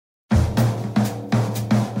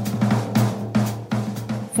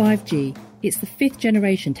5G, it's the fifth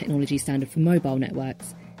generation technology standard for mobile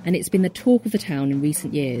networks, and it's been the talk of the town in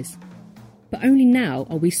recent years. But only now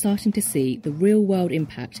are we starting to see the real-world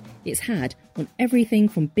impact it's had on everything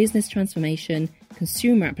from business transformation,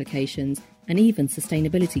 consumer applications, and even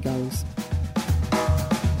sustainability goals.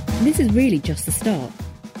 And this is really just the start.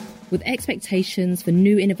 With expectations for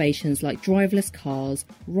new innovations like driverless cars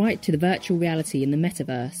right to the virtual reality in the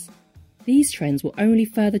metaverse, these trends will only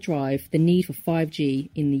further drive the need for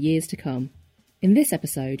 5G in the years to come. In this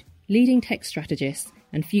episode, leading tech strategist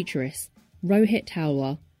and futurist Rohit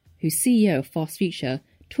Talwar, who's CEO of Fast Future,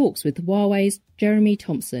 talks with Huawei's Jeremy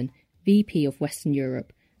Thompson, VP of Western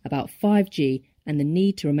Europe, about 5G and the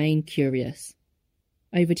need to remain curious.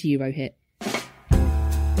 Over to you, Rohit.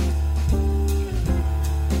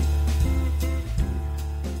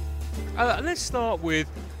 Let's start with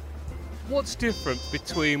what's different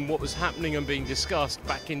between what was happening and being discussed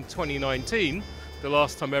back in 2019, the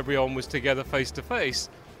last time everyone was together face to face,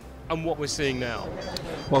 and what we're seeing now.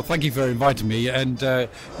 Well, thank you for inviting me. And the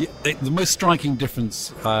most striking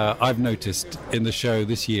difference I've noticed in the show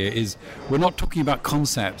this year is we're not talking about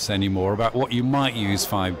concepts anymore, about what you might use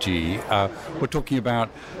 5G. We're talking about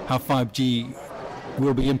how 5G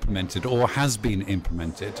will be implemented or has been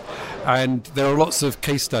implemented. And there are lots of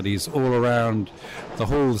case studies all around the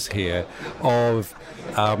halls here of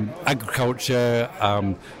agriculture,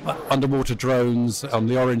 underwater drones on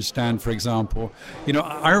the Orange stand, for example. You know,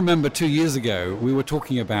 I remember 2 years ago we were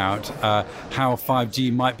talking about how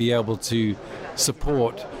 5G might be able to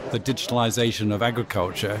support the digitalization of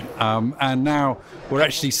agriculture, and now we're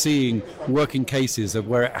actually seeing working cases of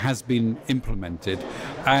where it has been implemented.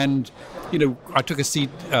 And you know, I took a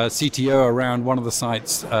CTO around one of the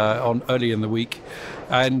sites early in the week,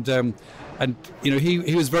 and you know,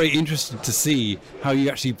 he was very interested to see how you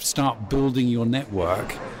actually start building your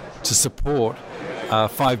network to support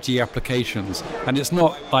 5G applications. And it's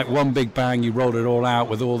not like one big bang, you roll it all out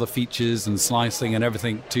with all the features and slicing and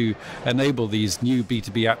everything to enable these new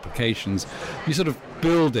B2B applications. You sort of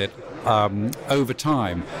build it over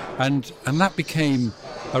time, and that became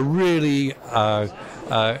a really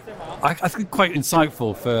I think quite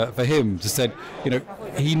insightful for him to said, you know,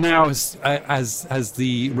 he now has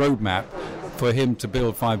the roadmap for him to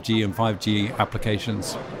build 5G and 5G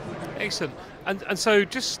applications. Excellent. And so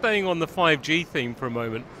just staying on the 5G theme for a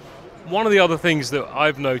moment, one of the other things that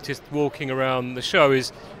I've noticed walking around the show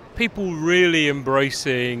is people really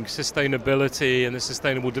embracing sustainability and the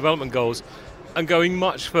Sustainable Development Goals and going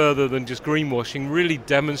much further than just greenwashing, really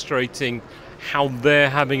demonstrating how they're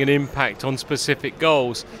having an impact on specific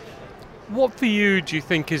goals. What for you do you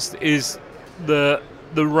think is the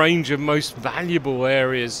range of most valuable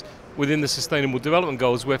areas within the Sustainable Development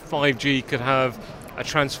Goals where 5G could have a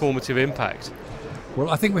transformative impact? Well,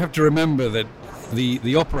 I think we have to remember that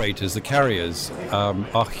the operators, the carriers,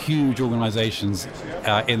 are huge organizations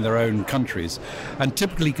in their own countries and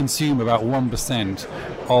typically consume about 1%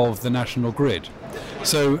 of the national grid.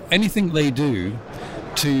 So anything they do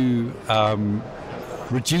to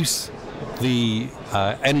reduce the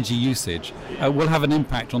energy usage will have an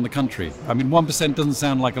impact on the country. I mean, 1% doesn't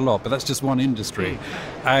sound like a lot, but that's just one industry.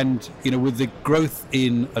 And, you know, with the growth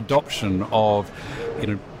in adoption of, you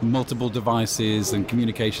know, multiple devices and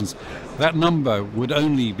communications, that number would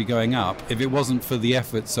only be going up if it wasn't for the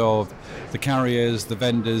efforts of the carriers, the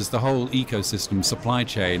vendors, the whole ecosystem, supply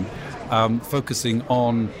chain, focusing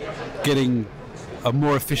on getting a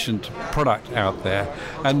more efficient product out there.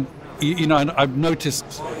 And you know, I've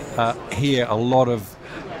noticed here a lot of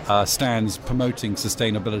stands promoting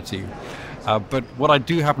sustainability. But what I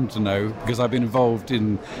do happen to know, because I've been involved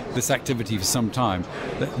in this activity for some time,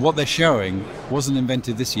 that what they're showing wasn't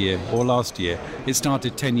invented this year or last year. It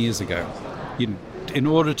started 10 years ago. In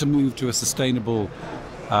order to move to a sustainable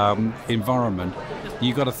environment,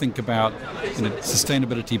 you've got to think about, you know,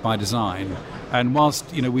 sustainability by design. And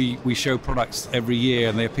whilst, you know, we show products every year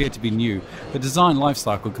and they appear to be new, the design life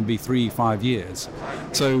cycle can be 3-5 years.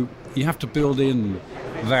 So you have to build in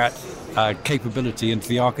that capability into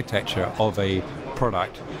the architecture of a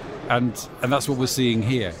product, and that's what we're seeing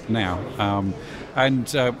here now.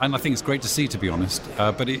 And I think it's great to see, to be honest.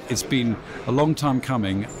 But it's been a long time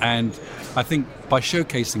coming, and I think by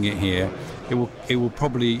showcasing it here, it will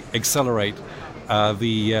probably accelerate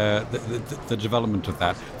the development of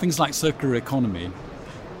that. Things like circular economy.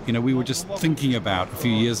 You know, we were just thinking about a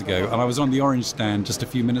few years ago, and I was on the Orange stand just a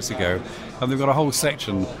few minutes ago, and they've got a whole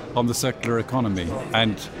section on the circular economy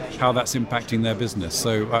and how that's impacting their business.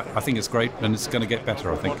 So I think it's great, and it's going to get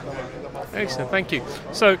better, I think. Excellent, thank you.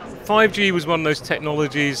 So 5G was one of those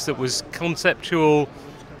technologies that was conceptual,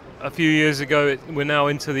 a few years ago. We're now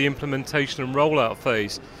into the implementation and rollout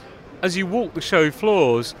phase. As you walk the show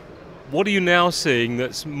floors, what are you now seeing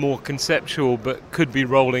that's more conceptual but could be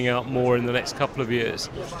rolling out more in the next couple of years?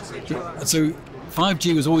 So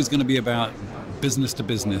 5G was always going to be about business to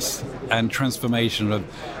business and transformation of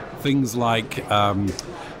things like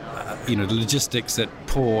the logistics at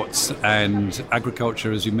ports and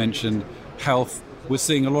agriculture, as you mentioned, health. We're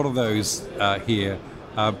seeing a lot of those here,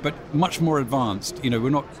 but much more advanced.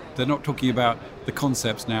 They're not talking about the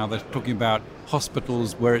concepts now. They're talking about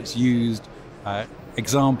hospitals where it's used,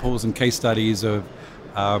 examples and case studies of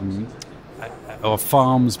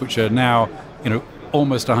farms which are now,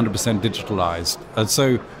 almost 100% digitalized. And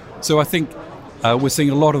so I think we're seeing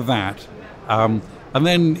a lot of that. And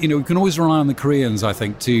then, we can always rely on the Koreans, I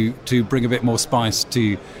think, to bring a bit more spice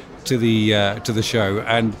to the show.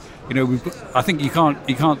 And I think you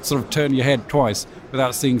can't sort of turn your head twice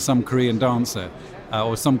without seeing some Korean dancer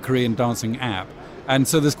or some Korean dancing app. And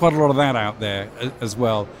so there's quite a lot of that out there as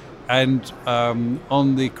well. And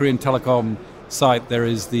on the Korean Telecom site, there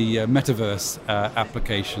is the metaverse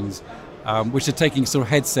applications, which are taking sort of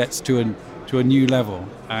headsets to a new level.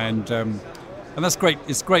 And that's great.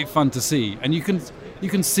 It's great fun to see. And you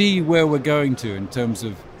can see where we're going to in terms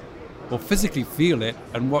of, or physically feel it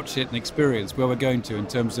and watch it and experience where we're going to in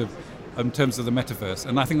terms of the metaverse.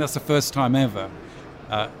 And I think that's the first time ever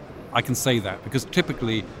I can say that, because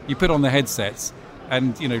typically you put on the headsets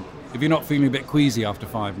and, if you're not feeling a bit queasy after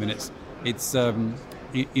 5 minutes, it's,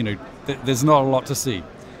 there's not a lot to see.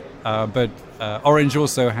 But Orange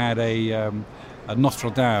also had a Notre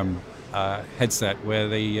Dame headset where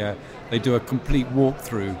they do a complete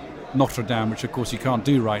walkthrough Notre Dame, which of course you can't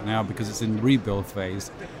do right now because it's in the rebuild phase.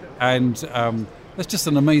 And that's just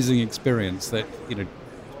an amazing experience that,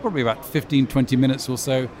 probably about 15-20 minutes or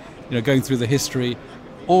so, going through the history,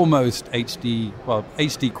 almost HD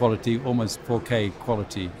quality, almost 4K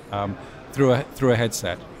quality through a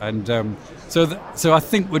headset. And so I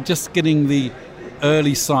think we're just getting the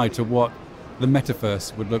early sight of what the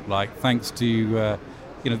metaverse would look like, thanks to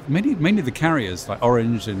mainly the carriers like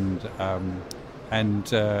Orange and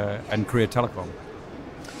Korea Telecom.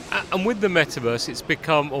 And with the metaverse, it's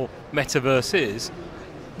become, or metaverses,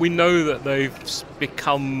 we know that they've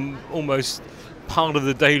become almost part of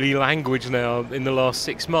the daily language now in the last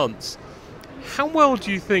 6 months. How well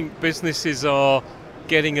do you think businesses are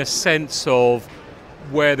getting a sense of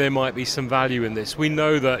where there might be some value in this? We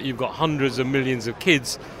know that you've got hundreds of millions of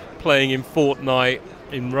kids playing in Fortnite,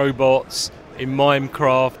 in robots, in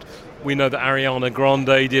Minecraft. We know that Ariana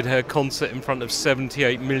Grande did her concert in front of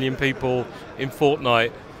 78 million people in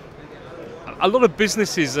Fortnite. A lot of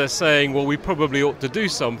businesses are saying, well, we probably ought to do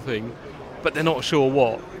something, but they're not sure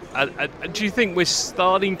what. Do you think we're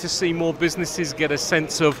starting to see more businesses get a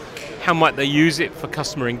sense of how might they use it for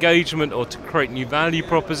customer engagement or to create new value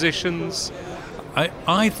propositions?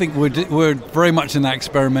 I think we're very much in that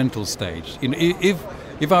experimental stage.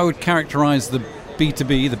 If I would characterize the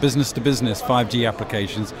B2B, the business-to-business 5G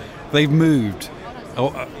applications, they've moved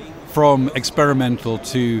from experimental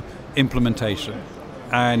to implementation.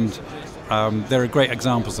 And there are great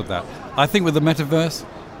examples of that. I think with the metaverse,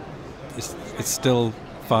 it's still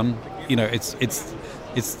fun.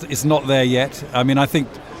 It's not there yet. I mean, I think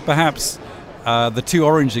perhaps the two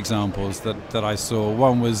Orange examples that I saw,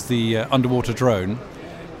 one was the underwater drone,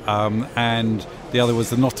 and the other was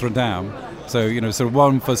the Notre Dame. So sort of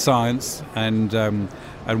one for science and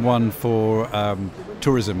one for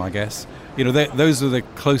tourism, I guess. Those are the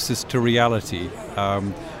closest to reality.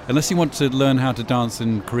 Unless you want to learn how to dance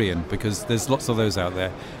in Korean, because there's lots of those out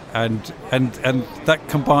there, and that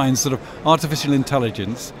combines sort of artificial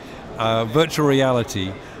intelligence, virtual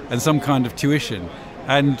reality, and some kind of tuition.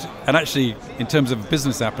 And actually, in terms of a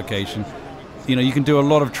business application, you can do a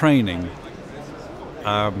lot of training.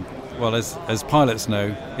 As pilots know,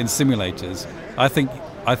 in simulators, I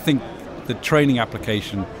think the training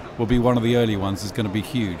application will be one of the early ones. Is going to be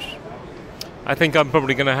huge. I think I'm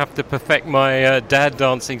probably going to have to perfect my dad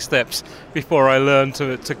dancing steps before I learn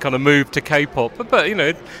to kind of move to K-pop. But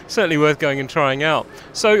certainly worth going and trying out.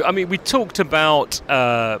 So, I mean, we talked about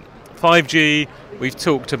 5G, we've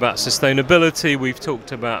talked about sustainability, we've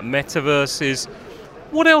talked about metaverses.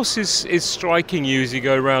 What else is striking you as you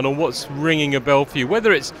go around, or what's ringing a bell for you?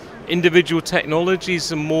 Whether it's individual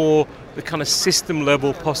technologies and more the kind of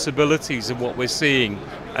system-level possibilities of what we're seeing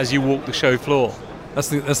as you walk the show floor.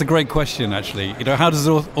 That's a great question, actually. How does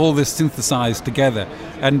all this synthesize together?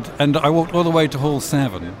 And I walked all the way to Hall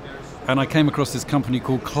 7, and I came across this company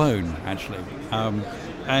called Clone, actually,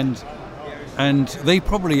 and they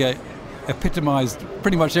probably epitomized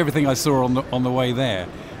pretty much everything I saw on the way there,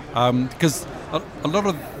 because a lot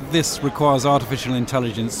of this requires artificial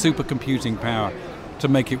intelligence, supercomputing power to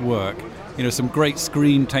make it work. Some great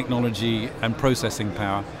screen technology and processing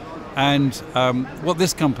power. And what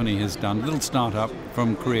this company has done, a little startup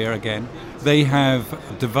from Korea again, they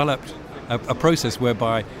have developed a process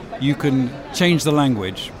whereby you can change the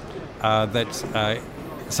language that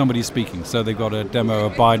somebody's speaking. So they've got a demo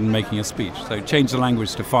of Biden making a speech. So change the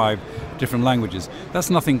language to 5 different languages. That's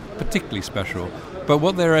nothing particularly special. But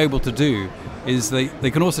what they're able to do is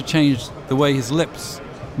they can also change the way his lips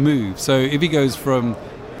move. So if he goes from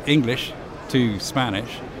English to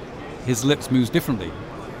Spanish, his lips moves differently.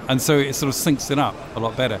 And so it sort of syncs it up a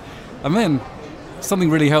lot better. And then something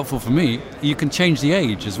really helpful for me, you can change the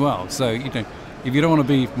age as well. So if you don't want to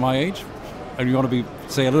be my age and you want to be,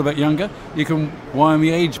 say, a little bit younger, you can wind the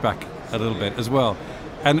age back a little bit as well.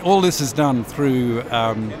 And all this is done through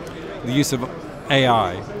the use of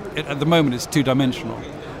AI. At the moment it's 2-dimensional,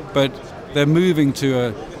 but they're moving to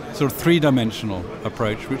a sort of 3-dimensional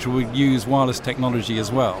approach, which will use wireless technology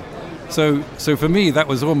as well. So for me, that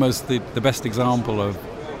was almost the best example of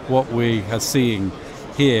what we are seeing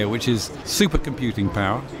here, which is supercomputing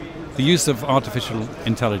power, the use of artificial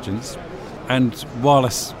intelligence, and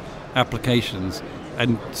wireless applications,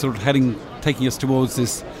 and sort of taking us towards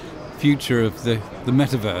this future of the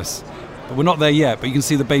metaverse. But we're not there yet, but you can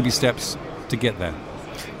see the baby steps to get there.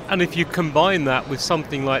 And if you combine that with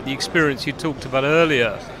something like the experience you talked about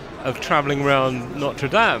earlier of travelling around Notre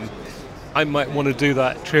Dame, I might want to do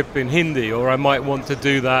that trip in Hindi, or I might want to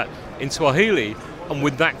do that in Swahili. And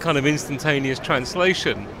with that kind of instantaneous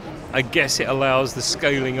translation, I guess it allows the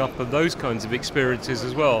scaling up of those kinds of experiences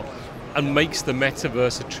as well, and makes the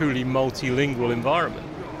metaverse a truly multilingual environment.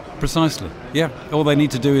 Precisely. Yeah. All they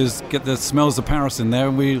need to do is get the Smells of Paris in there,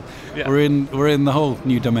 and we're in the whole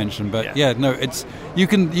new dimension. But it's you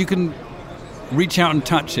can reach out and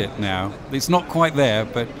touch it now. It's not quite there,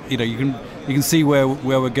 but you can see where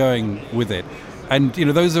we're going with it. And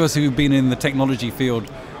those of us who've been in the technology field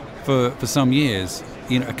for some years,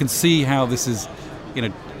 can see how this is,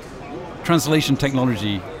 translation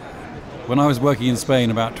technology. When I was working in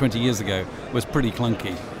Spain about 20 years ago, was pretty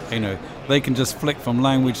clunky. They can just flick from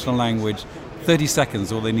language to language. 30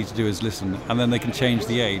 seconds, all they need to do is listen, and then they can change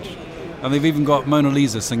the age. And they've even got Mona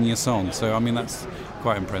Lisa singing a song. So, that's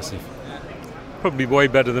quite impressive. Probably way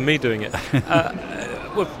better than me doing it.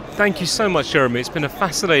 Well, thank you so much, Jeremy. It's been a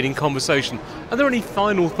fascinating conversation. Are there any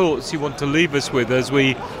final thoughts you want to leave us with as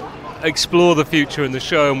we explore the future in the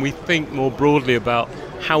show and we think more broadly about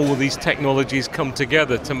how all these technologies come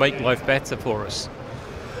together to make life better for us?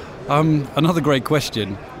 Another great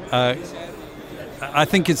question. I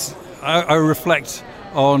think I reflect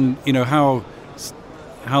on how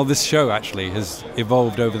this show actually has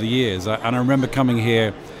evolved over the years. And I remember coming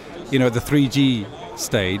here, at the 3G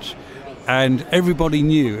stage, and everybody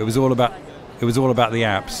knew it was all about the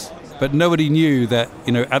apps, but nobody knew that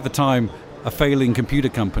at the time a failing computer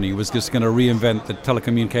company was just going to reinvent the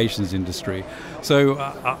telecommunications industry. So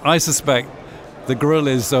I suspect the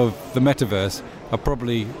gorillas of the metaverse are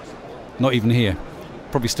probably not even here,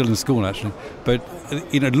 probably still in school actually. But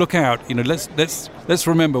look out. Let's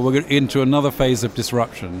remember we're into another phase of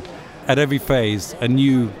disruption. At every phase, a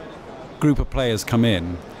new group of players come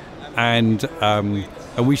in, and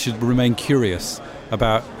we should remain curious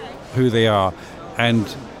about who they are,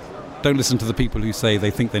 and don't listen to the people who say they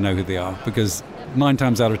think they know who they are, because 9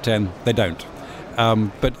 times out of 10 they don't.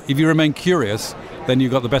 But if you remain curious, then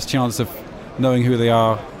you've got the best chance of knowing who they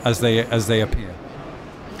are as they appear.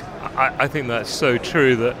 I think that's so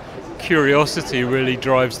true, that curiosity really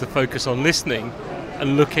drives the focus on listening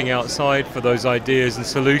and looking outside for those ideas and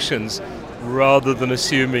solutions, rather than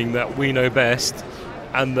assuming that we know best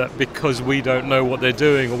and that because we don't know what they're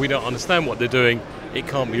doing or we don't understand what they're doing, it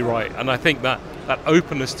can't be right. And I think that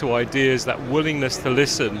openness to ideas, that willingness to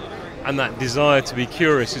listen, and that desire to be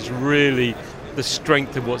curious is really the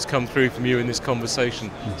strength of what's come through from you in this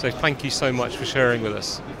conversation. So thank you so much for sharing with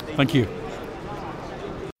us. Thank you.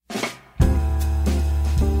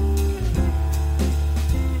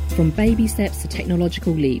 From baby steps to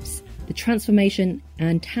technological leaps, the transformation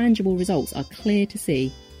and tangible results are clear to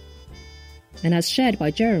see. And as shared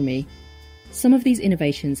by Jeremy, some of these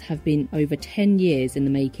innovations have been over 10 years in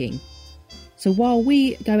the making. So while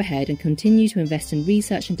we go ahead and continue to invest in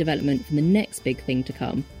research and development for the next big thing to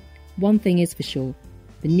come, one thing is for sure,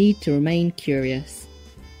 the need to remain curious.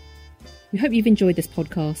 We hope you've enjoyed this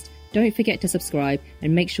podcast. Don't forget to subscribe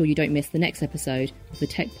and make sure you don't miss the next episode of the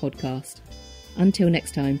Tech Podcast. Until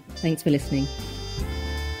next time, thanks for listening.